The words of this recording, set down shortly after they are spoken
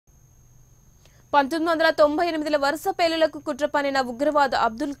1998 వరుస పేలులకు కుట్ర పన్నిన ఉగ్రవాద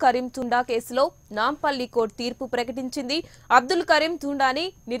అబ్దుల్ కరీం తుండా కేసులో నాంపల్లి కోర్టు తీర్పు ప్రకటించింది. అబ్దుల్ కరీం తుండాని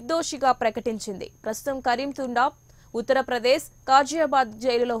నిర్దోషిగా ప్రకటించింది. ప్రస్తుతం కరీం తుండా ఉత్తరప్రదేశ్ గాజియాబాద్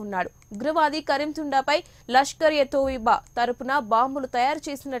జైలులో ఉన్నాడు. ఉగ్రవాది కరీం తుండాపై లష్కర్-ఎ-తోయిబా తరపున బాంబులు తయారు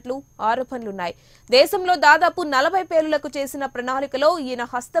చేసినట్లు ఆరోపణలున్నాయి. దేశంలో దాదాపు 40 పేలులకు చేసిన ప్రణాళికలో ఈయన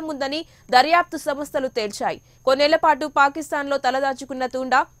హస్తం ఉందని దర్యాప్తు సంస్థలు తేల్చాయి. కొన్నేళ్ల పాటు పాకిస్తాన్లో తలదాచుకున్న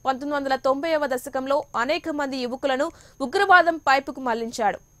తుండా 1990వ దశకంలో అనేక మంది యువకులను ఉగ్రవాదం వైపుకు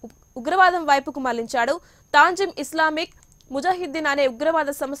మళ్లించాడు. తాంజిమ్ ఇస్లామిక్ ముజాహిద్దీన్ అనే ఉగ్రవాద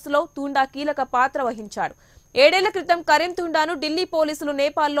సంస్థలో తుండా కీలక పాత్ర వహించాడు. 7 ఏళ్ల క్రితం కరీం తుండాను ఢిల్లీ పోలీసులు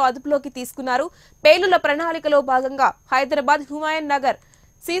నేపాల్లో అదుపులోకి తీసుకున్నారు. పేలుల ప్రణాళికలో భాగంగా హైదరాబాద్ హుమాయూన్ నగర్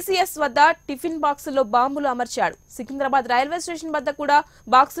సిసిఎస్ వద్ద టిఫిన్ బాక్సుల్లో బాంబులు అమర్చాడు. సికింద్రాబాద్ రైల్వే స్టేషన్ వద్ద కూడా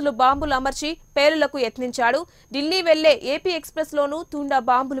బాక్సులు బాంబులు అమర్చి పేలులకు యత్నించాడు. ఢిల్లీ వెళ్లే ఏపీ ఎక్స్ప్రెస్ లోనూ తుండా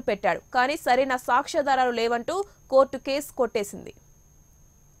బాంబులు పెట్టాడు. కానీ సరైన సాక్ష్యాధారాలు లేవంటూ కోర్టు కేసు కొట్టేసింది.